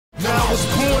was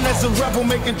born as a rebel,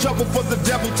 making trouble for the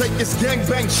devil. Take this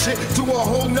gangbang shit to a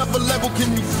whole nother level.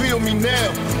 Can you feel me now?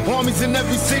 Armies in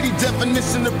every city,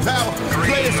 definition of power.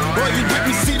 Players, are you with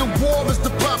me? See the war is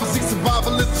the prophecy,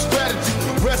 survival is the strategy.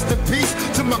 Rest in peace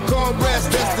to my comrades,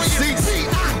 that's the seats.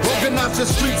 Organize your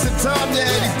streets in time, yeah,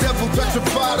 these devils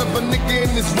petrified of a nigga in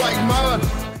his right mind.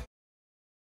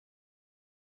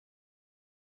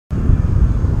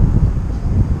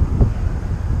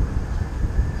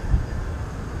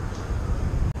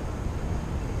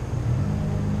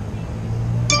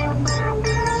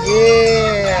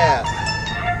 Yeah!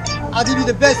 I'll give you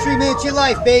the best 3 minutes of your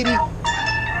life, baby.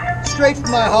 Straight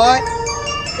from my heart,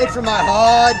 straight from my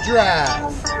hard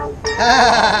drive.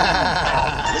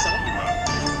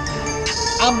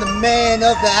 I'm the man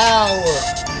of the hour.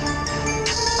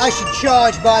 I should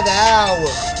charge by the hour.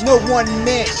 No one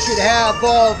man should have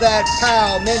all that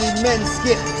power. Many men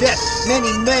skip death,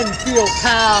 many men feel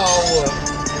power.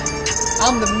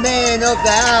 I'm the man of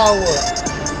the hour.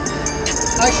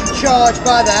 I should charge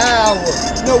by the hour.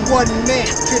 No one man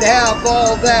should have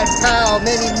all that power.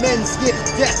 Many men skip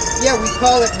death. Yeah, we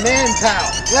call it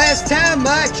manpower. Last time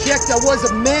I checked, I was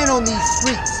a man on these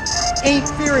streets. Ain't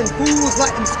fearing fools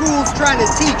like them schools trying to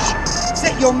teach.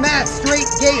 Set your math straight,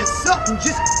 gay or something.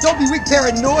 Just don't be weak,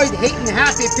 paranoid, hating,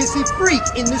 happy, pissy freak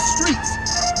in the streets.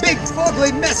 Big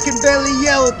fugly mess can barely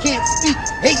yell, can't speak.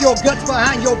 Hate your guts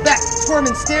behind your back,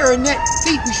 squirming, staring at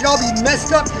feet. We should all be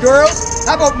messed up, girls.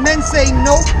 How about men say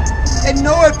no? And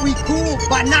know if we cool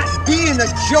by not being a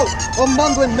joke. Or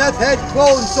mumbling meth head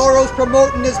clone, Soros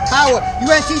promoting his power. You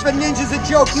Antifa ninjas a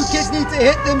joke, you kids need to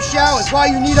hit them showers.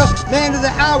 Why you need a man of the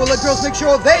hour, let girls make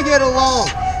sure they get along.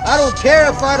 I don't care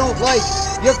if I don't like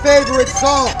your favorite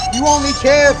song. You only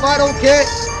care if I don't care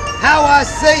how I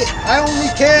say it. I only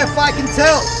care if I can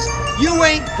tell you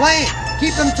ain't playing.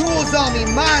 Keep them tools on me,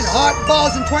 mine, heart,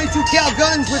 balls, and 22 cal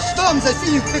guns with thumbs. I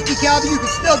see you 50 caliber, you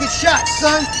can still get shot,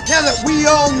 son. Now that we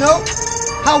all know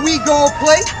how we gon'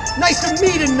 play, nice to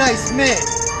meet a nice man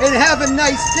and have a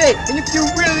nice day. And if you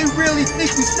really think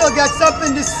you still got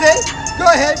something to say, go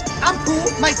ahead, I'm cool,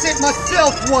 might say it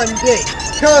myself one day.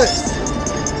 Cause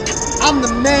I'm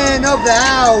the man of the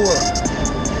hour.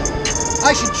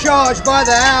 I should charge by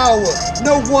the hour.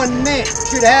 No one man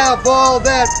should have all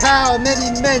that power.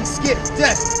 Many men skip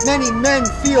death, many men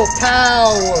feel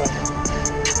power.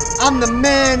 I'm the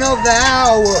man of the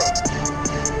hour.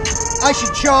 I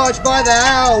should charge by the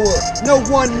hour. No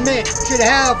one man should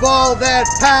have all that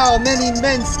power. Many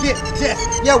men skip death,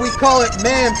 yeah, we call it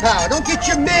manpower. Don't get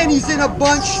your manies in a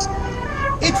bunch.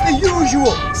 It's the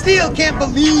usual. Still can't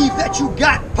believe that you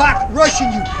got Pac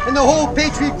rushing you and the whole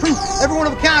Patriot crew, every one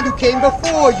of a kind who came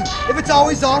before you. If it's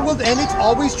always on, well then it's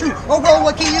always true. Oh, well,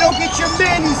 lucky you don't get your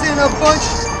manies in a bunch.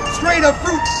 Straight up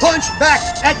fruit punch back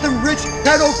at them rich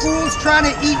pedo fools trying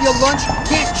to eat your lunch.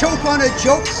 Can't choke on a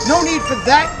joke, no need for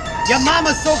that. Your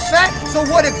mama's so fat, so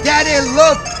what if daddy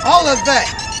loved all of that?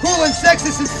 Cool and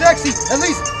sexist is sexy, at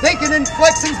least thinking and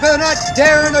flexing's better not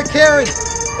daring or caring.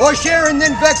 Or sharing,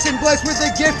 then vexing, blessed with a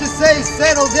gift to say,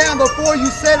 settle down before you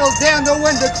settle down. Know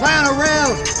when to clown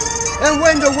around and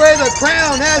when to wear the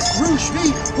crown. Ask Bruce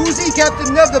V, who's he,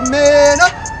 captain of the man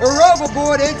up or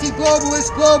overboard?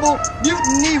 Anti-globalist, global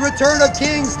mutiny,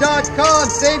 returnofkings.com.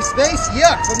 Save space,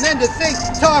 yuck, for men to think,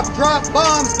 talk, drop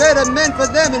bombs, better men for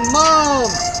them and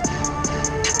moms.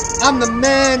 I'm the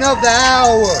man of the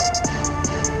hour.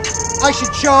 I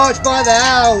should charge by the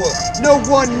hour. No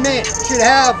one man should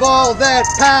have all that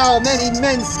power. Many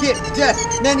men skip death,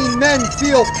 many men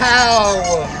feel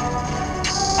power.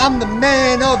 I'm the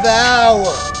man of the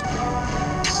hour.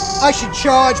 I should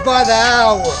charge by the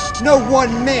hour. No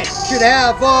one man should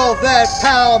have all that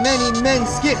power. Many men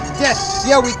skip death,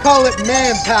 yeah, we call it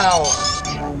manpower.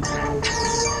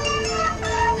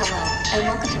 Hello, and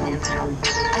welcome to Manpower.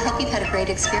 I hope you've had a great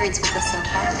experience with us so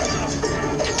far.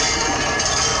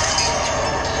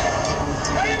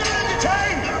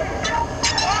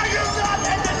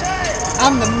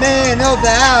 I'm the man of the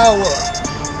hour.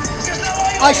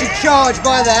 I should charge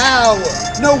by the hour.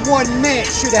 No one man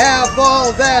should have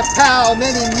all that power.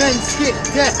 Many men skip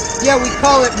death, yeah, we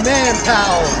call it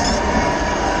manpower.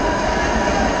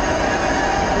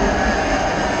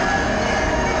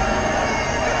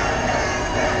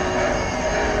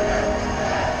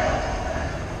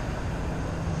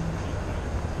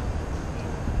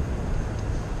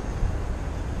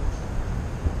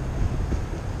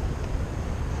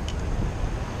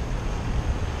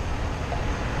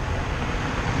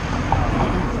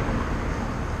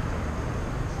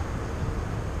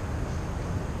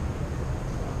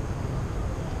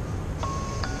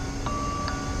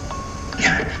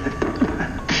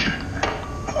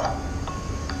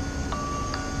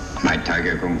 My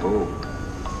tiger kung fu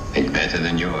is better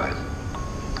than yours.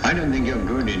 I don't think you're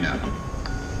good enough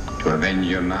to avenge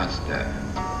your master.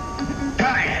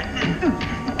 Try it!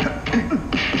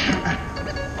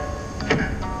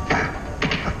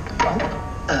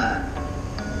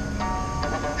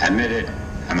 Admit it,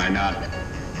 am I not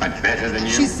much better than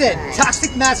you? She said,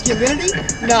 toxic masculinity?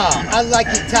 Nah, I like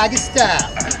your tiger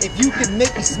style. If you can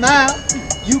make me smile,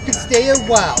 you can stay a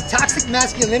while. Toxic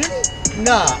masculinity?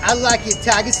 Nah, I like your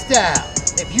tiger style.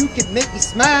 If you can make me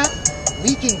smile,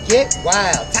 we can get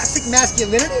wild. Toxic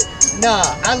masculinity? Nah,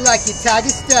 I like your tiger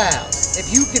style.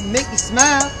 If you can make me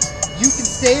smile, you can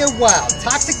stay a while.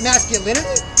 Toxic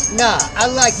masculinity? Nah, I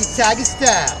like your tiger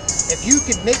style. If you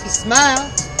can make me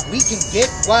smile, we can get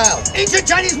wild. Ancient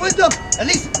Chinese wisdom. At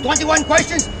least 21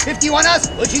 questions. 50 on us.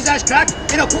 Uchis ass cracked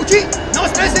in a coochie. No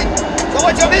stressing. So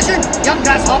what's your mission, young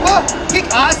grasshopper?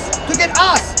 Kick ass to get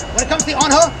us. When it comes to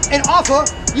on her and offer,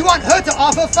 you want her to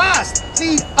offer fast.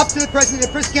 Feed up to the president.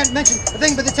 The person can't mention a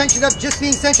thing but the tension of just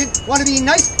being sentient. Want to be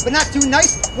nice, but not too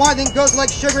nice. Want to think girls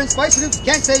like sugar and spice. Oops,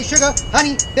 can't say sugar,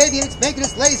 honey, baby, and it's making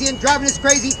us lazy and driving us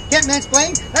crazy. Can't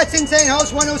mansplain. That's insane.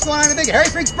 House one knows what's going on in a big hairy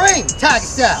freak spring. Tiger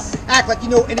style. Act like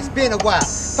you know and it's been a while.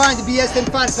 Find the BS, then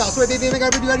find a smile. Sorry, baby, I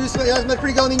gotta do my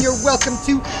pretty girl. I mean, you're welcome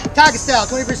to Tiger style.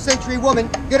 21st century woman.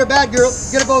 Good or bad girl,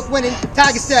 good or both winning.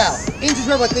 Tiger style. Angels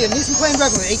revel like Liam Neeson playing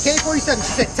Revel. AK-47.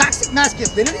 She said, toxic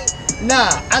masculinity?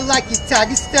 Nah, I like your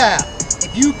tiger style.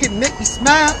 If you can make me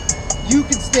smile, you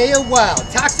can stay a while.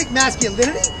 Toxic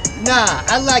masculinity? Nah,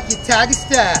 I like your tiger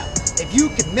style. If you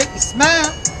can make me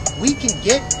smile, we can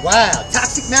get wild.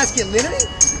 Toxic masculinity?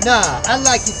 Nah, I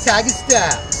like your tiger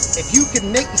style. If you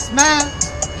can make me smile,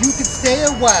 you can stay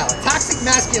a while. Toxic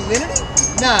masculinity?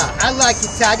 Nah, I like your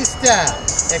tiger style.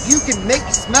 If you can make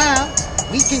me smile,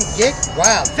 we can get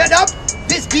wild. Fed up?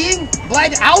 This being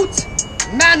bled out?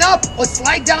 Man up or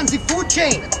slide down the food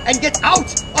chain and get out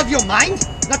of your mind.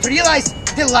 Not to realize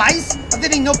the lies of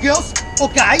living no girls or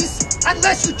guys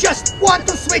unless you just want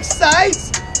to switch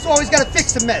sides. So always gotta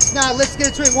fix the mess. Now let's get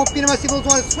it straight. Won't be unless people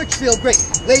want to switch feel great.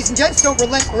 Ladies and gents, don't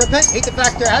relent or repent. Hate the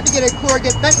fact they're happy. Get a clue or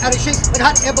get bent out of shape like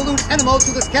hot air balloon animals.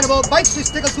 To this cannibal bites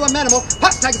just tickle to a manimal.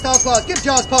 Pop tiger style claws. Give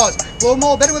jaws pause. Blow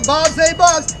more better with bobs. Hey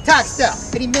bobs. Tiger style.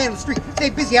 Any man on the street. Stay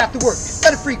busy after work.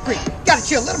 Let a freak freak. Gotta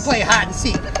chill. Let him play hide and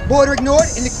seek. Border ignored.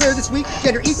 In the clear this week.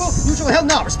 Gender equal. Neutral. Hell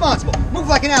not responsible. Move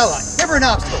like an ally. Never an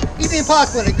obstacle. Even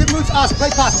impossible. In a good mood's awesome. Play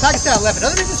possum. Tiger style 11.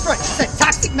 Other business front. She said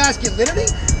toxic masculinity?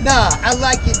 Nah, I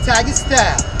like your tiger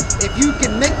style. If you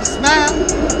can make me smile,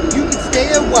 you can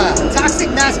stay a while. Toxic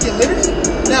masculinity?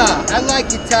 Nah, I like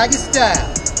your tiger style.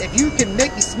 If you can make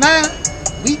me smile,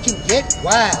 we can get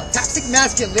wild. Toxic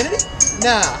masculinity?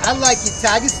 Nah, I like your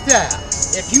tiger style.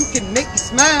 If you can make me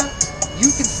smile, you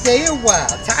can stay a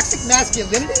while. Toxic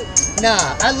masculinity? Nah,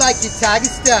 I like your tiger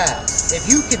style. If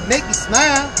you can make me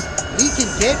smile, we can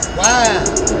get wild.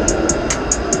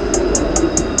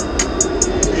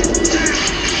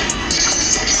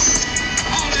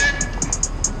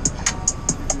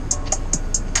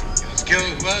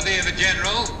 Worthy of a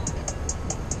general.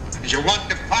 If you want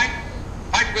to fight,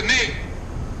 fight with me.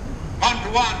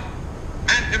 1-to-1,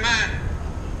 man to man.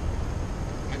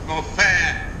 It's more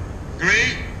fair.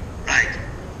 Agree? Right.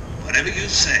 Whatever you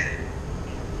say.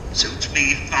 Suits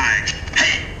me fine.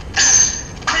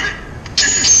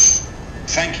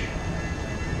 Thank you.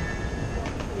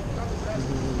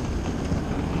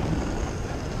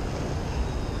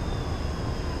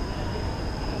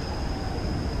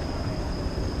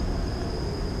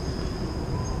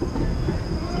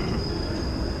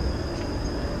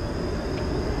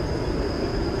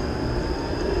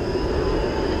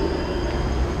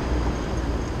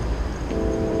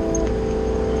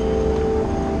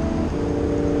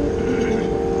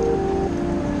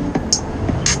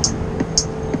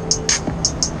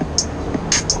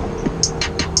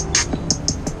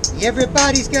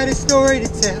 Everybody's got a story to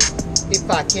tell. If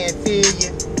I can't feel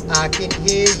you, I can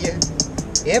hear you.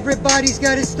 Everybody's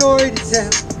got a story to tell.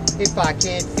 If I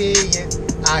can't feel you,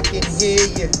 I can hear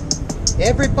you.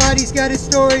 Everybody's got a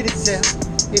story to tell.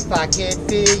 If I can't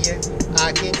feel you,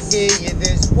 I can hear you.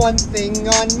 There's one thing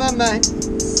on my mind.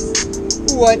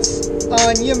 What's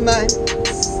on your mind?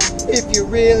 If you're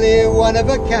really one of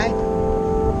a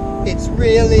kind, it's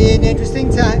really an interesting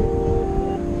time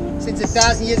Since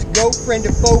 1,000 years ago, friend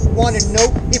or foe wanna know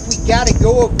if we gotta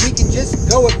go or if we can just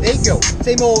go if they go.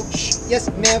 Same old shh, yes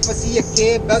man, if I see you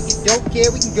care about you don't care,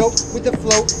 we can go with the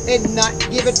flow and not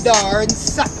give a darn.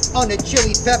 Suck on the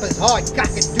chili peppers, hard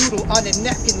cock a doodle on a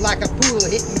napkin like a poodle,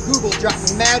 hitting Google,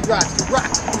 dropping mad rhymes to rock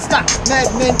and stop. Mad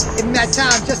men in mad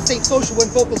time just ain't social when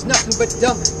vocals nothing but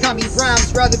dumb commie rhymes.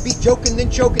 Rather be joking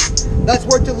than choking. Let's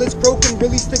work till it's broken,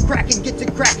 release the kraken, get to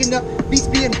cracking up. Beats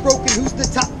being broken, who's the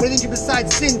top religion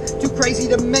besides sin? Too crazy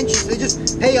to mention, they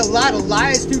just pay a lot of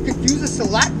liars to confuse us a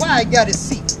lot. Why I gotta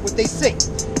see what they say?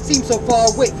 Seem so far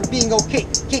away from being okay.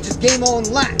 Can't just game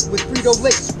online with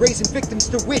Frito-Lays, raising victims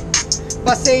to win.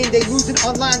 By saying they losing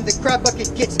online, the crab bucket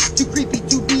gets too creepy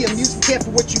to be amused.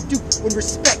 Careful what you do when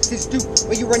respect is due,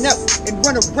 or you run out and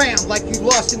run around like you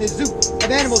lost in the zoo.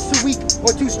 Of animals too weak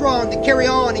or too strong to carry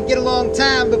on and get a long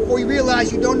time before you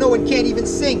realize you don't know and can't even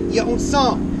sing your own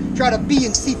song. Try to be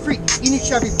and see free in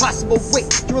each every possible way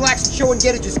to relax and show and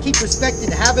get it. Just keep respect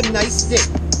and have a nice day.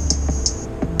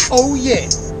 Oh yeah,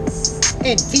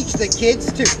 and teach the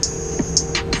kids too.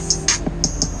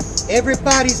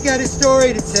 Everybody's got a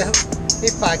story to tell.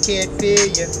 If I can't feel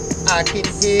you, I can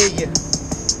hear you.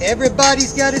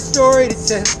 Everybody's got a story to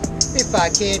tell. If I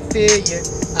can't feel you,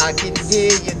 I can hear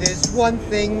you. There's one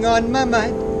thing on my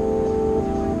mind.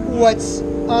 What's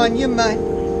on your mind?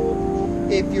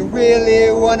 If you're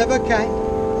really one of a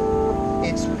kind,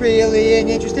 it's really an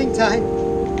interesting time.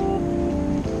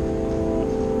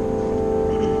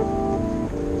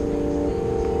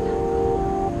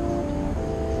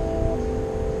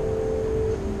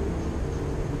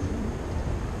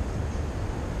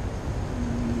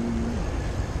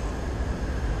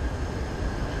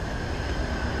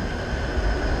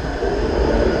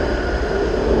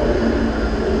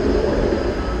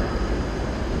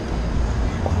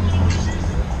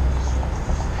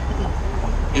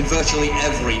 In virtually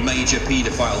every major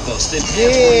paedophile bust in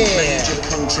every major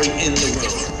country in the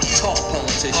world, top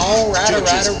politicians,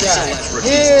 judges,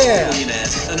 celebrities,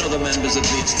 billionaires, and other members of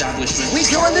the establishment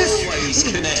are always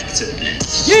connected.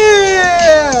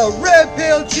 Yeah! Red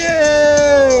pill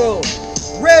chill!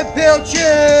 Red pill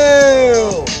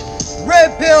chill!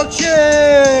 Red pill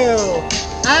chill!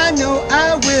 I know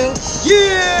I will.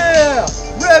 Yeah!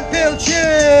 Red pill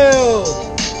chill!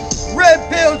 Red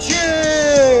pill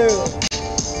chill!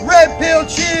 Red pill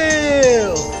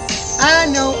chill! I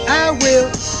know I will.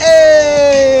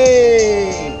 Hey!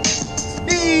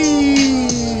 Speed!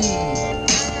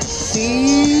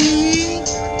 See?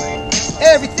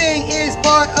 Everything is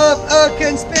part of a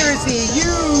conspiracy.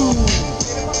 You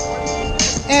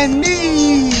and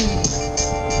me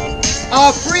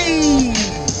are free.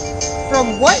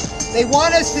 From what? They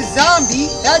want us to zombie?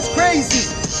 That's crazy.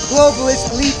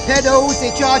 Globalist, elite pedos,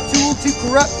 HR tool to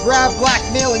corrupt, grab,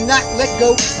 blackmail, and not let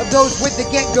go of those with the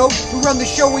get-go who run the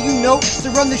show where you know,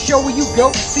 to run the show where you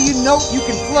go, so you know you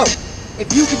can flow.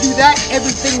 If you can do that,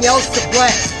 everything else to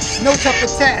blast. No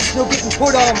tougher task, no getting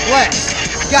put on blast.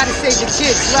 Gotta save the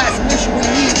kids, last mission we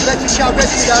need.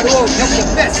 VeteranChildRescue.org, help the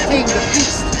best tame the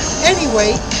beast.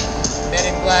 Anyway, Men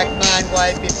in Black mind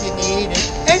wipe if you need it.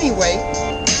 Anyway,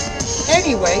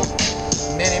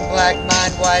 Men in Black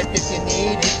mind wipe if you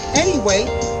need it. Anyway,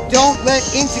 don't let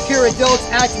insecure adults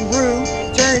acting rude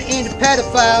turn into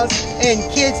pedophiles and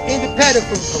kids into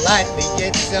pedophiles. Politely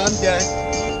get some done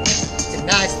and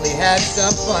nicely have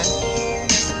some fun.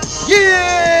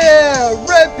 Yeah!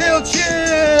 Red pill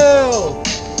chill!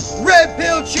 Red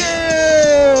pill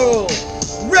chill!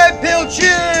 Red pill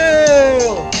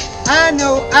chill! I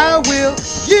know I will.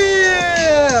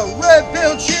 Yeah! Red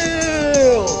pill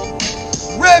chill!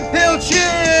 Red pill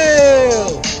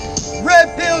chill!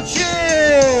 Red pill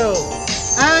chill!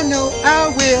 I know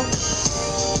I will.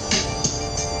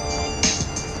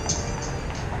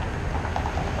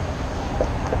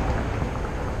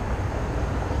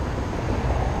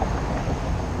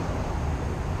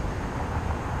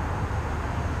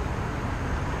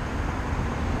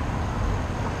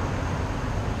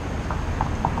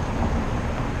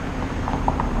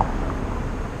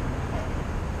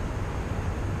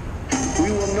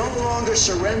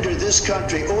 Surrender this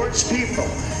country or its people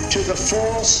to the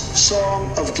false song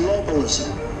of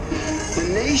globalism. The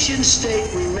nation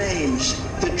state remains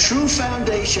the true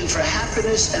foundation for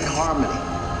happiness and harmony.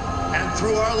 And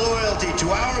through our loyalty to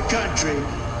our country,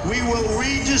 we will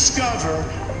rediscover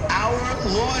our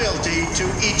loyalty to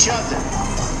each other.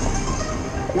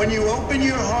 When you open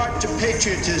your heart to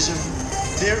patriotism,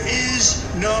 there is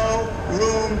no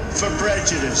room for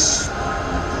prejudice.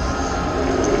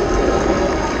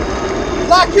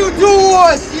 Lock your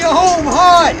doors to your home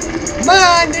heart,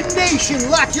 mind and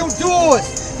nation. Lock your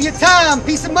doors for your time,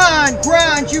 peace of mind,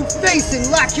 grind you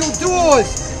facing. Lock your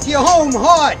doors to your home,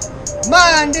 heart,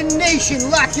 mind, and nation.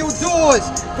 Lock your doors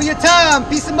for your time,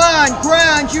 peace of mind,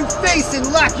 grind you facing.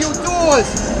 Lock your doors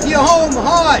to your home,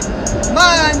 heart,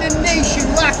 mind, and nation.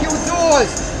 Lock your doors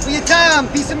for your time,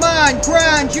 peace of mind,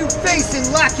 grind you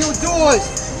facing. Lock your doors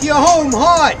to your home,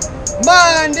 heart,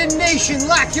 mind, and nation.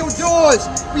 Lock your doors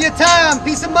for your time,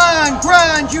 peace of mind,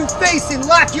 grind you facing.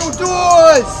 Lock your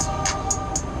doors.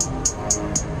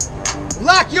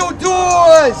 Lock your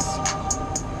doors.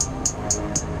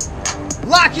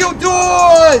 Lock your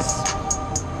doors.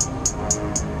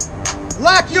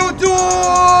 Lock your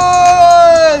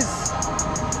doors.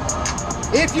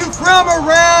 If you from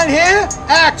around here,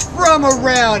 act from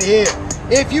around here.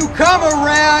 If you come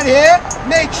around here,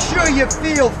 make sure you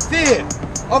feel fear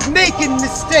of making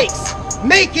mistakes,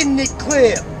 making it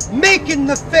clear, making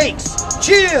the fakes.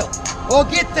 Chill or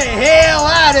get the hell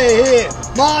out of here.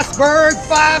 Mossberg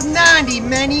 590,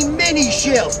 many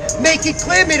shells. Make it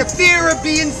clear, made a fear of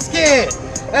being scared.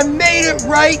 And made it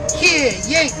right here.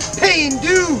 You ain't paying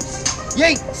dues. You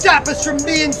ain't stop us from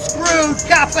being screwed.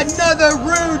 Cop another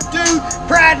rude dude.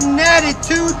 Pride and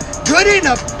attitude. Good in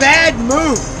a bad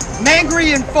mood.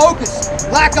 Mangry and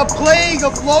focused. Like a plague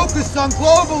of locusts on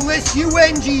globalist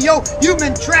UNGO.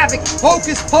 Human traffic.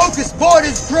 Hocus pocus.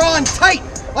 Borders drawn tight.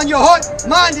 On your heart,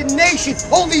 mind, and nation.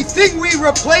 Only thing we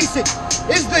replacing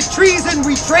is the treason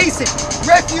we tracing.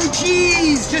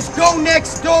 Refugees just go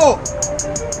next door.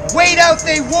 Wait out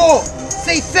they war.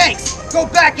 Say thanks. Go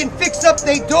back and fix up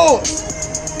they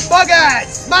doors. Bug-eyed,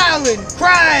 smiling,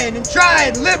 crying, and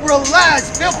trying liberal lies.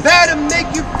 Feel bad and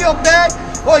make you feel bad,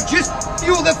 or just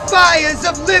fuel the fires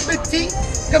of liberty.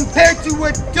 Compared to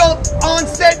adult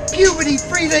onset puberty,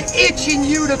 free the itch in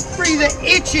you to free the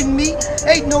itch in me.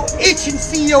 Ain't no itch and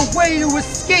see your way to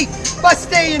escape by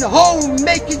staying home,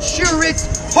 making sure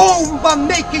it's home by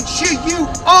making sure you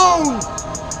own.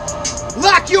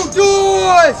 Lock your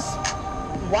doors.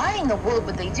 Why in the world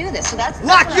would they do this? So that's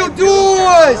lock your doors.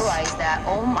 I realized that.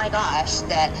 Oh my gosh,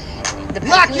 that the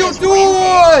lock your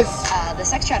doors. The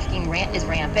sex trafficking is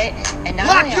rampant, and not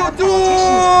lock only your are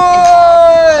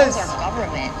doors. Our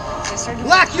government.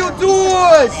 Lock your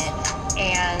doors.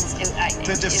 And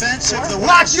the defense of the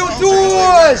lock your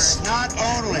doors. Not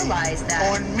only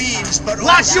on means, but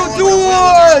lock also your on doors.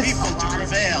 The will of people to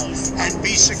prevail and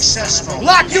be successful.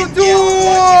 Lock your doors.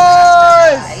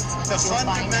 The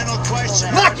fundamental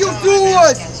question. Lock your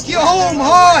doors. Your home,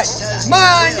 heart,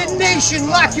 mind, and nation.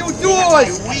 Lock your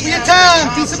doors. For your time,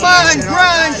 peace of mind,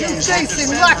 grind you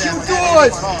facing. Lock your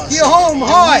doors. Your home,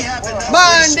 heart,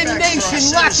 mind, and nation.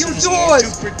 Lock your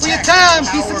doors. For your time,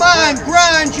 peace of mind,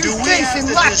 grind you facing.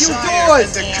 Lock your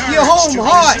doors. Your home,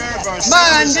 heart,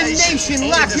 mind, and nation.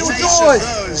 Lock your doors.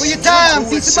 For your time,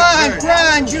 peace of mind,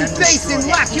 grind you facing.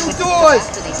 Lock your doors.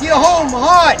 Your home,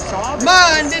 heart,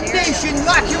 mind, and nation.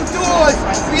 Lock your doors.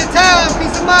 For your time,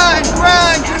 peace of mind,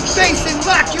 grind you facing.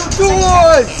 Lock your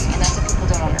doors. And that's what people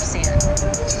don't understand.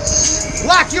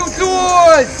 Lock your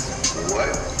doors.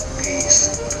 What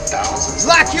these thousands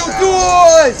lock your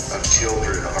doors. Of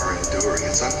children are enduring,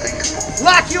 it's unthinkable.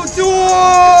 Lock your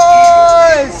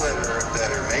doors. That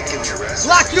are making the arrests.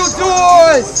 Lock your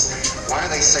doors. Why are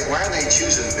they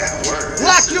choosing that word?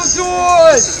 Lock your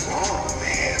doors. This is wrong,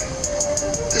 man.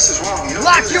 This is wrong. You don't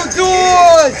lock do your that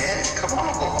doors. Kids, man. Come on.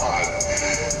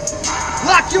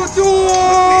 Lock your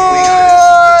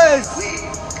doors. We,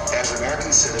 as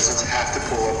American citizens, have to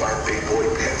pull up our big boy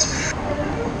pants.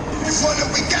 If one that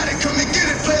we got it, come and get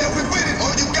it, player, we with it.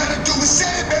 All you gotta do is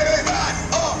say it, baby. Ride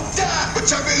or die.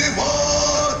 What I really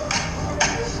want.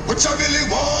 What I really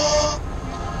want.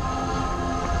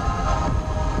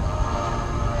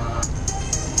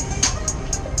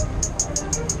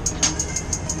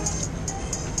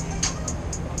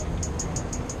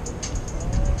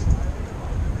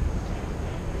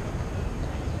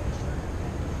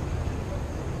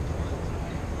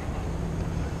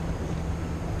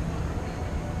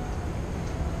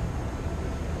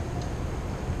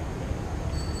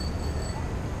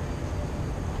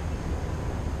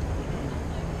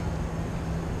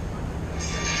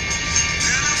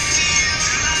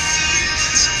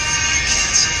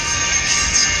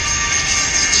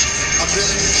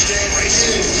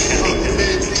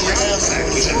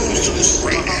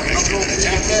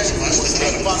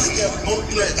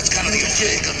 That's kind of the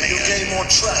game on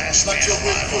track. Not your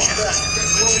way to push back.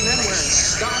 Grown men wearing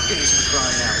stockings for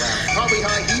crying out loud. Probably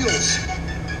high heels.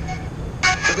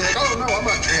 They'll be like, oh no, I'm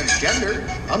not transgender.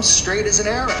 I'm straight as an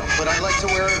arrow, but I like to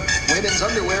wear women's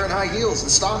underwear and high heels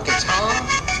and stockings,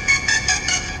 huh?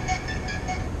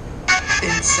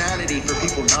 Insanity for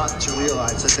people not to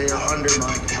realize that they are under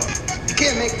my control. You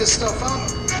can't make this stuff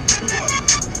up.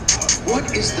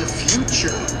 What is the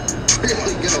future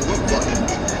really gonna look like?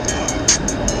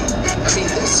 I mean,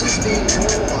 this is being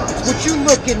normalized. What you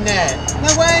looking at?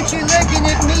 Now why ain't you looking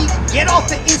at me? Get off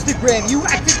the Instagram, you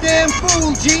act a damn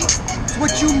fool, G. That's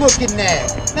what you looking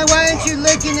at. Now why ain't you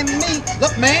looking at me?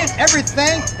 Look man,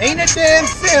 everything ain't a damn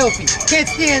selfie. Can't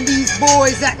stand these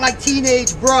boys act like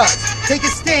teenage broads. Take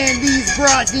a stand, these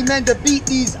broads need men to beat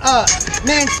these odds.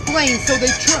 Mansplain so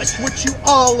they trust what you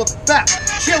all about.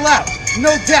 Chill out,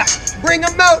 no doubt. Bring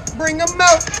 'em out, bring 'em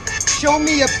out. Show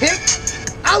me a pic.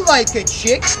 I like a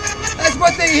chick. That's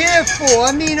what they here for.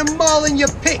 I mean, I'm all in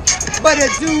your pick. But a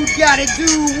dude gotta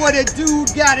do what a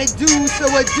dude gotta do. So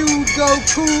a dude go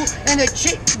cool and a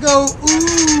chick go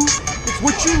ooh. It's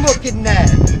what you looking at.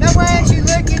 Now why ain't you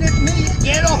looking at me?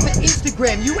 Get off the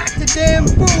Instagram. You act a damn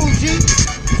fool, G.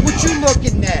 It's what you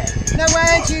looking at. Now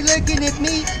why ain't you looking at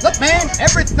me? Look, man,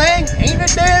 everything ain't a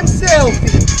damn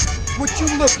selfie. What you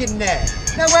looking at?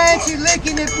 Now why ain't you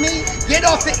looking at me? Get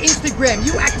off the Instagram.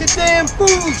 You act a damn fool,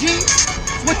 G.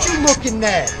 What you looking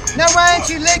at? Now why ain't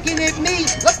you looking at me?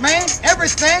 Look man,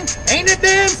 everything ain't a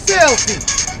damn selfie.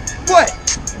 What?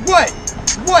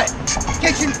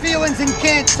 Catching feelings and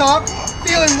can't talk?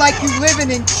 Feeling like you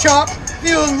living in chalk?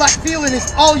 Feeling like feeling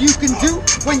is all you can do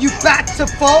when you about to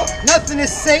fall? Nothing to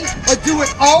say or do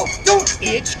it all? Don't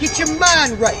itch, get your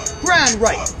mind right, grind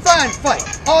right, find fight,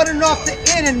 on and off the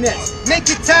internet, make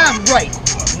your time right.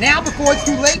 Now before it's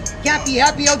too late, can't be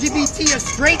happy LGBT or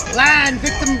straight line,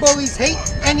 victim bullies hate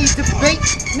any debate,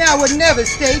 now or never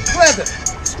stay clever.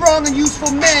 Strong and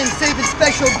useful men saving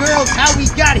special girls, how we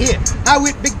got here, how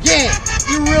it began.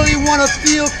 You really want to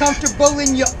feel comfortable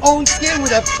in your own skin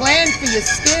with a plan for your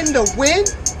skin to win?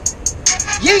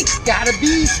 You ain't gotta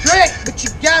be straight, but you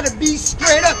gotta be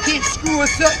straight up. Can't screw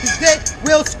us up, cause that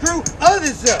will screw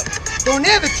others up. Don't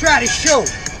ever try to show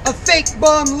a fake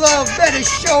bum love, better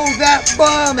show that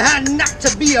bum how not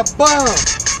to be a bum.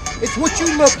 It's what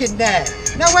you looking at.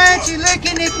 Now why aren't you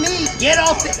looking at me? Get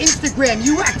off the Instagram,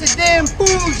 you act a damn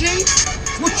fool, G.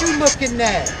 It's what you looking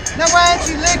at. Now why aren't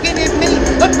you looking at me?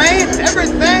 Look man,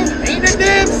 everything ain't a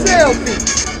damn selfie.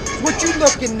 It's what you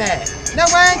looking at. Now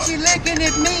why aren't you looking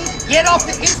at me? Get off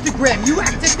the Instagram, you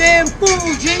act a damn fool,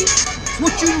 G. It's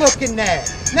what you looking at.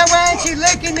 Now why aren't you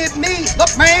looking at me?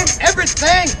 Look man,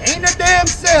 everything ain't a damn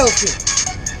selfie.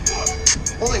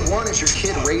 All they want is your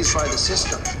kid raised by the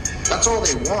system. That's all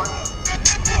they want.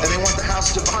 And they want the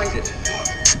house divided.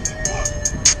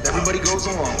 Everybody goes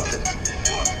along with it.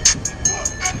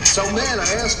 So man, I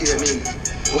ask you, I mean,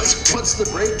 what's the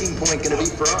breaking point gonna be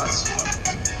for us?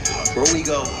 Where we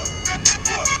go?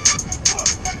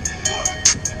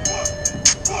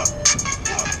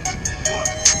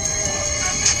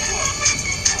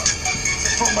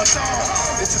 From my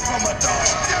dog, this is from my dog.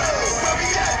 Yo, where we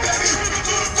at, baby?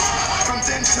 From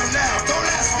then till now, don't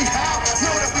ask me how.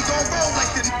 Know that we gon' roll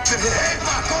like the head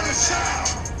rock on the show.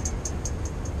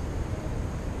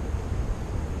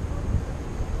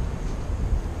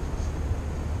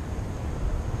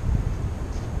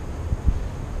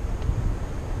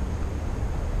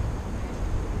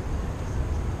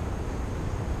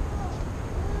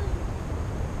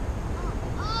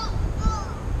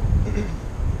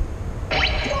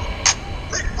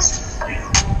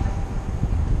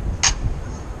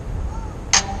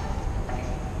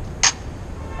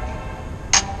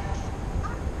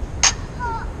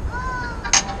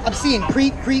 I'm seeing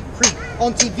creep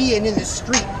on TV and in the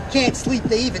street. Can't sleep,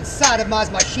 they even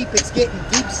sodomize my sheep. It's getting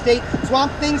deep state.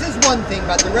 Swamp things is one thing,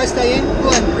 but the rest I ain't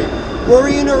blundering,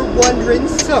 worrying or wondering.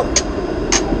 So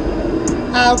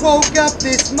I woke up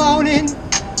this morning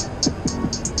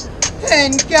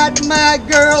and got my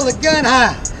girl a gun.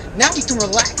 Now we can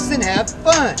relax and have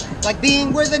fun, like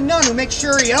being with a nun who makes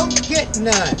sure you don't get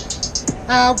none.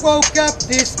 I woke up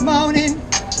this morning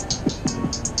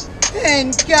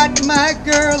and got my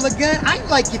girl a gun. I ain't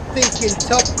like you thinking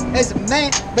tough as a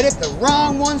man, but if the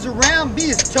wrong one's around,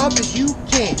 be as tough as you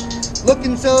can.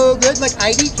 Looking so good like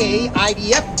IDK,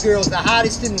 IDF girls, the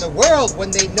hottest in the world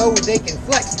when they know they can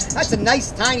flex. That's a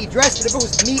nice tiny dress, but if it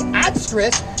was me, I'd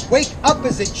stress. Wake up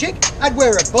as a chick, I'd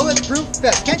wear a bulletproof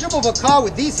vest. Can't jump over a car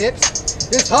with these hips,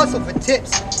 just hustle for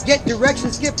tips. Get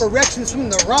directions, skip erections from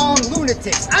the wrong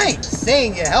lunatics. I ain't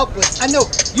saying you're helpless, I know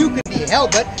you could be hell,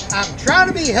 but I'm trying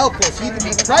to be helpless. You can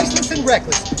be priceless and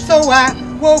reckless. So I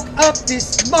woke up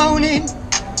this morning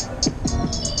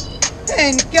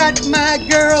and got my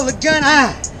girl a gun.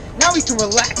 Now we can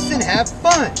relax and have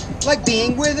fun, like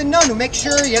being with a nun who makes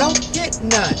sure you don't get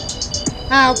none.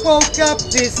 I woke up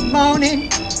this morning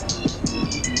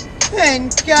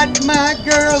And got my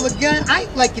girl a gun. I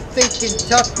ain't like you thinking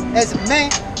tough as a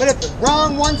man, but if the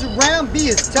wrong one's around, be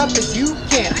as tough as you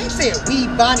can. I ain't saying wee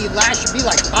Bonnie Lash should be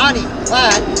like Bonnie and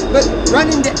Clyde, but run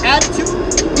into attitude,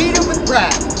 beat him with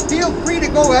pride. Feel free to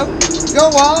go out, go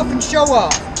off and show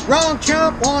off. Wrong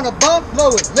chump on a bump,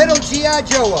 blow his little G.I.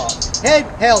 Joe off. Head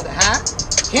held high,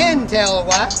 can tell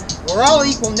why. We're all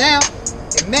equal now,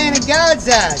 and man in God's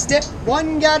eyes. Step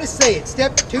 1, gotta say it.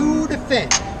 Step 2,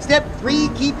 defend. Step 3,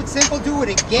 keep it simple, do it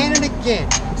again and again.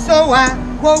 So I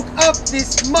woke up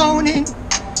this morning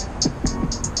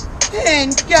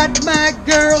and got my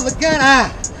girl a gun.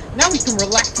 Now we can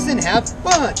relax and have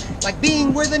fun, like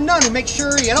being with a nun who makes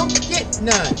sure you don't get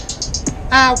none.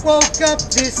 I woke up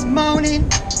this morning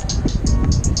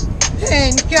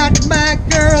and got my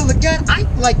girl a gun. I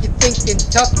ain't like you thinking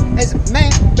tough as a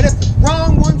man, but if the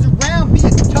wrong one's around, be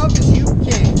as tough as you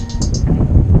can.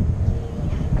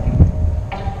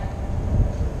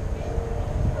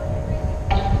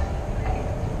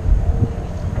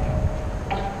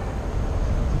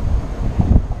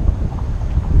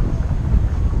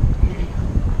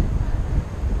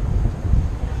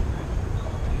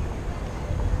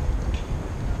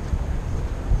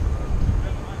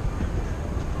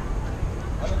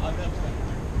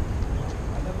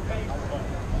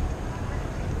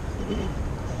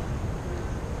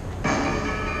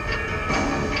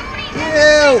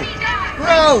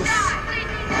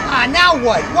 Now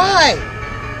what? Why?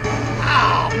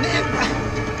 Oh, man.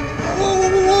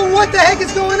 What the heck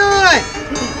is going on?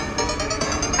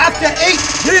 After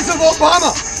 8 years of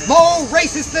Obama, more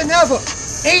racist than ever.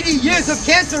 80 years of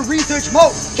cancer research,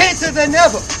 more cancer than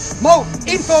ever. More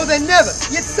info than never.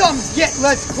 Yet some get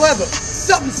less clever.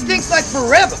 Something stinks like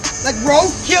forever. Like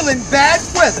roadkill and bad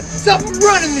weather. Something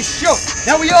running the show.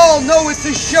 Now we all know it's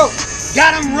a show.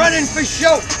 Got 'em running for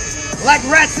show. Like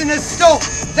rats in a stove.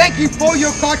 Thank you for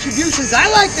your contributions. I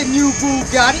like the new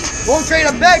Bugatti. Won't trade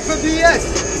a bag for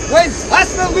BS. When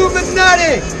Las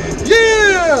Illuminati,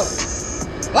 yeah!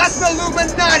 Las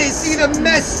Illuminati, see the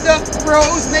messed up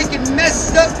bros making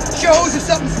messed up shows if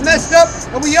something's messed up.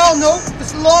 And we all know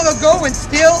this long ago and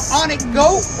still on it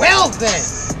go. Well then,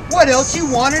 what else you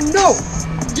want to know?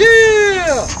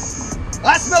 Yeah!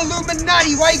 Las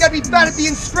Illuminati, why you gotta be bad at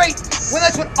being straight? When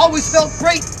that's what always felt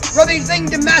great. Rub anything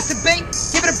to masturbate,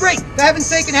 give it a break. For heaven's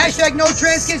sake, and hashtag no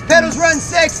trans kids, pedals run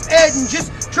sex ed, and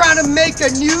just trying to make a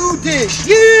new dish.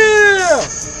 Yeah!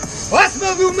 Las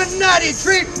Illuminati,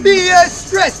 trading BS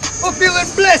stress, for feeling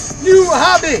blessed, new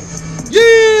hobby.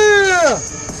 Yeah!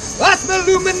 Las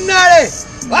Illuminati,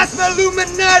 Las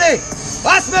Illuminati,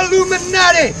 Las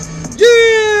Illuminati.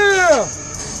 Yeah!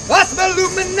 Las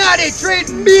Illuminati,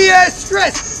 trading BS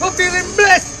stress, for feeling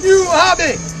blessed, new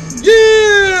hobby.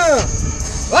 Yeah!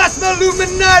 Las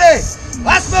Illuminati!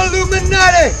 Las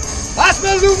Illuminati! Las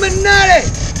Illuminati!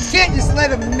 Can't just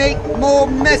let them make more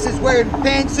messes wearing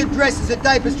pants or dresses or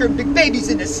diapers, turn big babies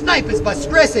into snipers by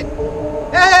stressing.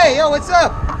 Hey, yo, what's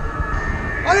up?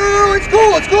 Oh, no, it's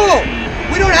cool, it's cool.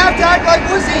 We don't have to act like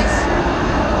wussies.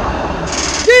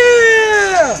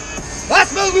 Yeah!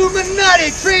 Las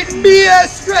Illuminati, trading BS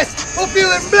stress for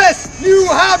feeling blessed, new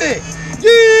hobby.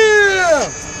 Yeah!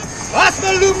 Las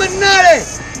Illuminati!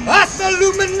 Las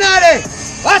Illuminati!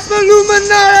 Las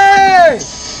Illuminati!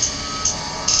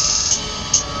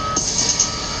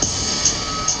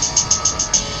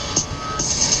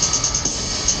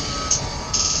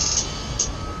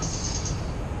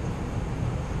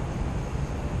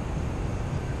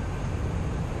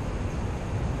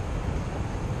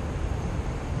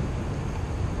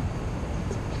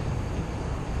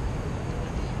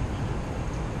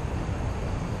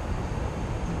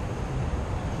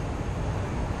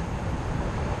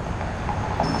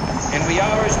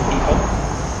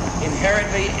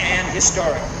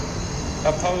 Historic,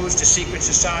 opposed to secret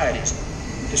societies,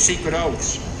 to secret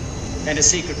oaths, and to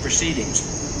secret proceedings.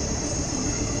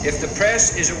 If the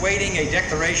press is awaiting a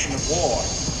declaration of war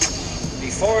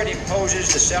before it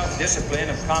imposes the self-discipline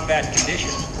of combat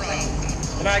conditions,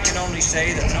 then I can only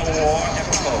say that no war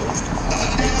ever posed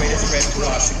a greater threat to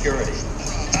our security.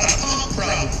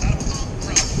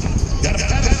 Got a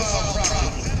pedophile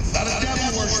problem, not a devil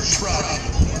worship problem,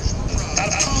 not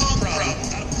a punk problem.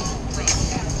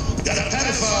 Got a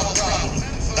pedophile problem,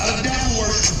 not a devil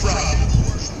worship problem,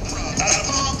 not a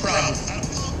punk problem.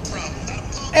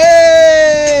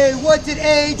 Hey, what did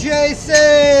AJ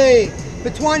say? For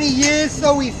 20 years,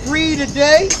 so we free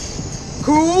today?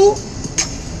 Cool?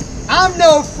 I'm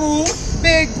no fool.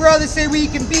 Big brother say we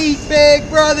can beat Big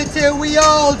Brother till we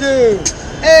all do.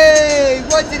 Hey,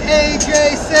 what did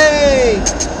AJ say?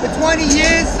 For 20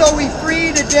 years, so we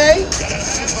free today? Got a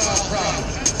pedophile problem,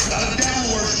 not a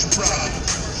devil worship problem.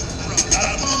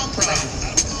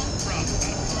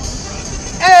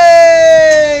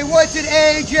 Hey, what did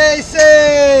AJ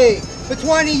say? For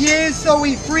 20 years, so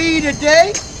we free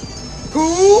today?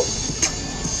 Cool?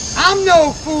 I'm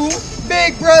no fool.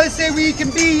 Big brother said we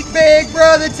can beat Big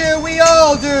Brother till we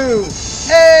all do.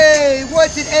 Hey,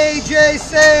 what did AJ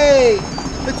say?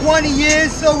 For 20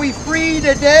 years, so we free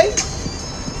today?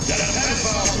 Got a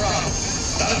pedophile problem.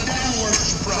 Got a devil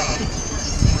worship problem.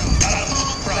 Got a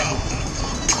punk problem.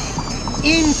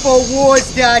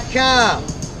 Infowars.com.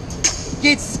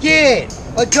 Get scared,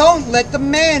 or don't let the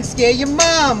man scare your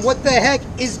mom. What the heck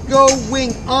is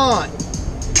going on?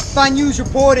 Find news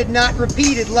reported, not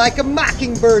repeated, like a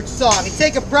Mockingbird song. And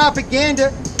take a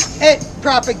propaganda.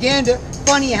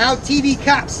 Funny how TV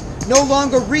cops no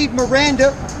longer read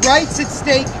Miranda. Rights at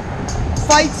stake,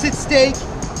 fights at stake.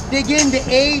 Dig into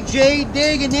AJ,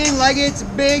 digging in like it's a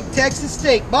big Texas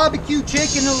steak. Barbecue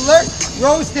chicken alert,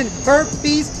 roasting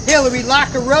herpes. Hillary lock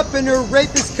her up in her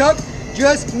rapist cup.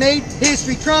 Just made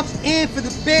history. Trump's in for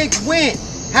the big win.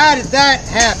 How did that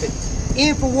happen?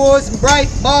 Infowars and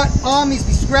Breitbart armies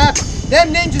be scrapping.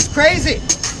 Them ninjas crazy.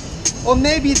 Or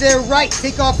maybe they're right.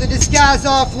 Take off the disguise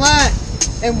offline.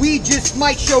 And we just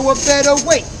might show a better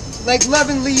way. Like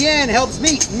loving Leanne helps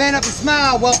me man up and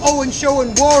smile, while Owen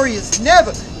showing warriors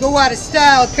never go out of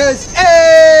style. Cause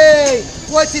hey,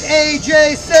 what did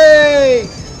AJ say?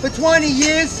 For 20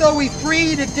 years, so we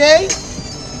free today?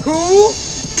 Cool?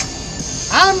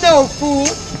 I'm no fool.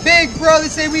 Big brother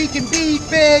say we can beat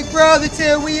Big Brother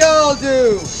till we all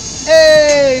do.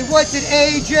 Hey, what did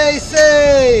AJ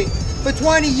say? For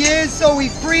 20 years, so we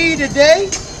free today?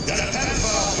 The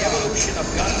evolution of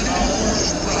gun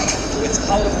knowledge to its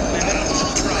ultimate limit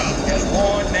has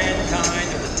warned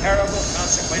mankind of the terrible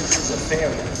consequences of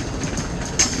failure.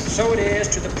 So it is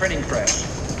to the printing press,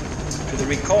 to the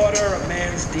recorder of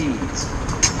man's deeds,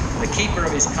 the keeper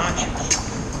of his conscience,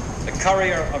 the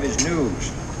courier of his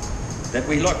news, that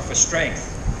we look for strength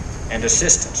and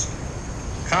assistance,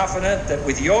 confident that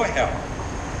with your help,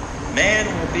 man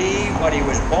will be what he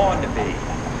was born to be,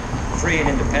 free and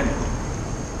independent.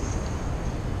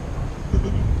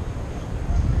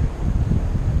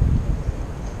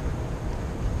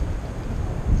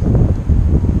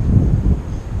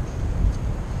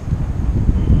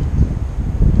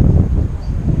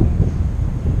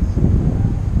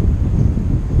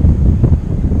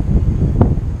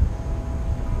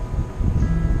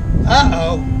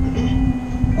 Uh-oh.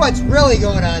 What's really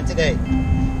going on today?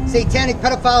 Satanic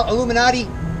pedophile Illuminati,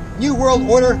 New World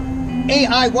Order,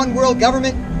 AI One World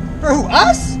Government? For who,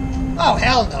 us? Oh,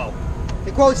 hell no.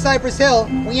 To quote Cypress Hill,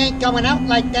 we ain't going out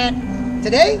like that.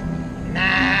 Today?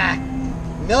 Nah.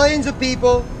 Millions of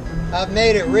people have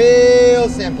made it real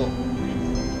simple.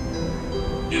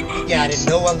 You gotta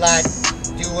know a lot,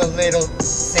 do a little,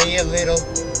 say a little.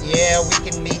 Yeah, we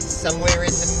can meet somewhere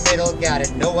in the middle.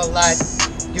 Gotta know a lot,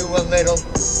 do a little,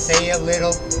 say a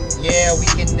little. Yeah, we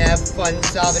can have fun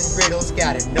solving riddles.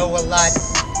 Gotta know a lot,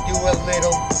 do a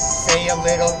little, say a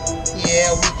little.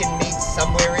 Yeah, we can meet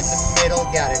somewhere in the middle.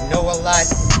 Gotta know a lot,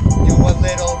 do a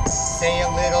little, say a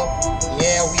little.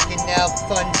 Yeah, we can have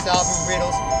fun solving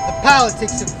riddles. The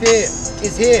politics of fear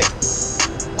is here.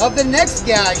 Of the next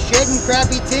guy shedding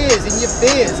crappy tears in your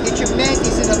beers. Get your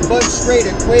manties in a bunch straight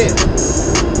or clear.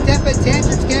 Temper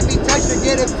tantrums can't be touched or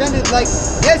get offended like,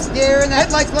 yes, dear, in the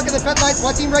headlights, look at the headlights,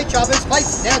 watching right choppers,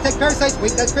 fights, nanotech parasites,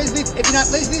 wait, that's crazy beef. If you're not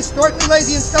lazy, be historically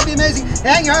lazy and still be amazing.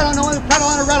 Hang your heart on, no one, prattle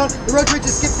on a rattle. The road bridge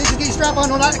is skip, things get your strap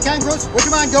on, no, not a can gross. Where'd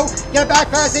your mind go? Get it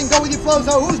back fast and go with your flow.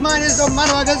 So whose mind is,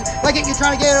 mine of my business. Like it, you're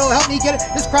trying to get it, it'll help me get it.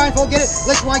 This crying for get it.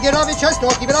 Let you want to get it off your chest,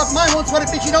 don't keep it off. Mine won't sweat it,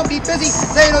 bitch, you don't be busy.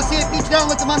 Say you don't see it, beat you down,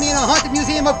 let the mummy in a haunted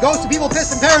museum of ghosts of people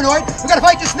pissed and paranoid. We gotta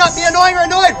fight, just not be annoying or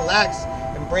annoyed. Relax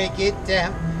and break it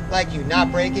down. Like you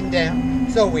not breaking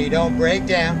down, so we don't break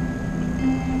down.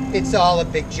 It's all a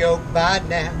big joke by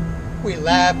now. We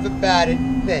laugh about it,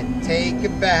 then take a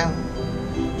bow.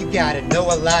 You gotta know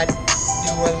a lot,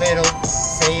 do a little,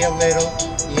 say a little.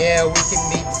 Yeah, we can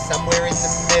meet somewhere in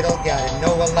the middle. Gotta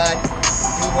know a lot,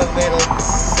 do a little,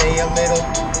 say a little.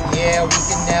 Yeah, we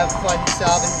can have fun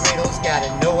solving riddles. Gotta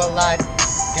know a lot,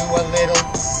 do a little,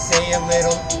 say a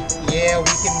little. Yeah,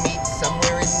 we can meet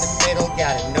somewhere in the middle.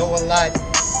 Gotta know a lot,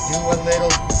 do a little,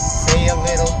 say a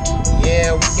little.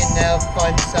 Yeah, we can have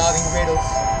fun solving riddles.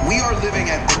 We are living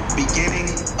at the beginning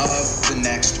of the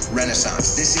next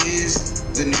Renaissance. This is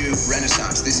the new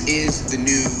Renaissance. This is the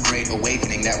new Great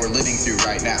Awakening that we're living through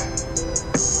right now.